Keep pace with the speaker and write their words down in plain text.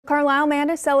Carlisle man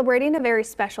is celebrating a very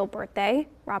special birthday.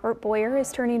 Robert Boyer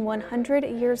is turning 100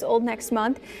 years old next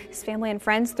month. His family and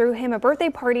friends threw him a birthday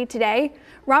party today.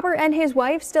 Robert and his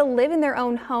wife still live in their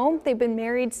own home. They've been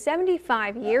married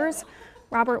 75 years.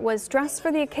 Robert was dressed for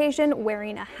the occasion,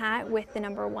 wearing a hat with the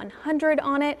number 100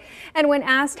 on it. And when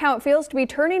asked how it feels to be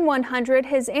turning 100,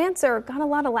 his answer got a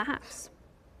lot of laughs.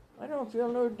 I don't feel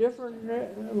no different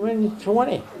when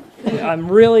 20. I'm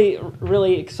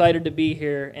really excited to be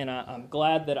here, and I'm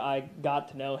glad that I got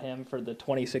to know him for the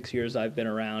 26 years I've been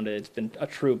around. It's been a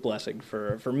true blessing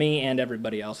for me and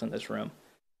everybody else in this room.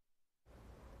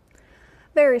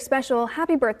 Very special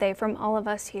happy birthday from all of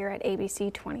us here at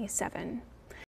ABC 27.